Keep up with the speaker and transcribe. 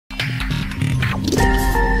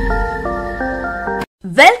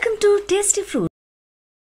Welcome to tasty fruit.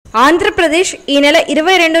 Andhra Pradesh ఈ నెల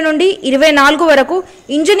 22 నుండి 24 వరకు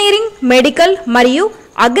ఇంజనీరింగ్, మెడికల్ మరియు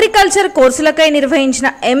అగ్రికల్చర్ కోర్సులకై నిర్వహించిన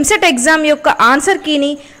ఎంసెట్ ఎగ్జామ్ యొక్క ఆన్సర్ కీని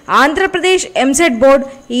ఆంధ్రప్రదేశ్ ఎంసెట్ బోర్డు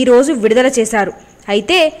ఈ రోజు విడుదల చేశారు.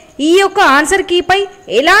 అయితే ఈ యొక్క ఆన్సర్ కీపై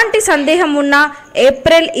ఎలాంటి సందేహం ఉన్నా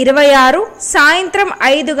ఏప్రిల్ 26 సాయంత్రం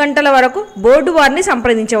 5 గంటల వరకు బోర్డు వారిని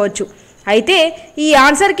సంప్రదించవచ్చు. అయితే ఈ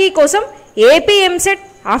ఆన్సర్ కీ కోసం ఏపీ ఎంసెట్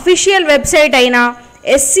అఫీషియల్ వెబ్సైట్ అయిన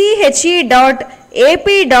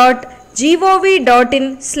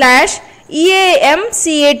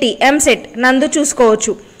sche.ap.gov.in/eamcet నందు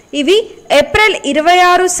చూసుకోవచ్చు. ఇవి ఏప్రిల్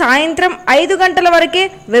 26 సాయంత్రం 5 గంటల వరకే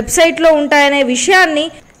వెబ్సైట్లో ఉంటాయనే విషయాన్ని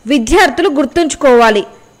విద్యార్థులు గుర్తుంచుకోవాలి.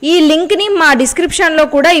 ఈ లింక్ని మా డిస్క్రిప్షన్లో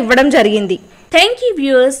కూడా ఇవ్వడం జరిగింది. Thank you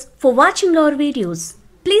viewers for watching our videos.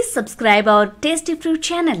 Please subscribe our Tasty Fruit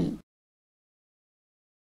channel.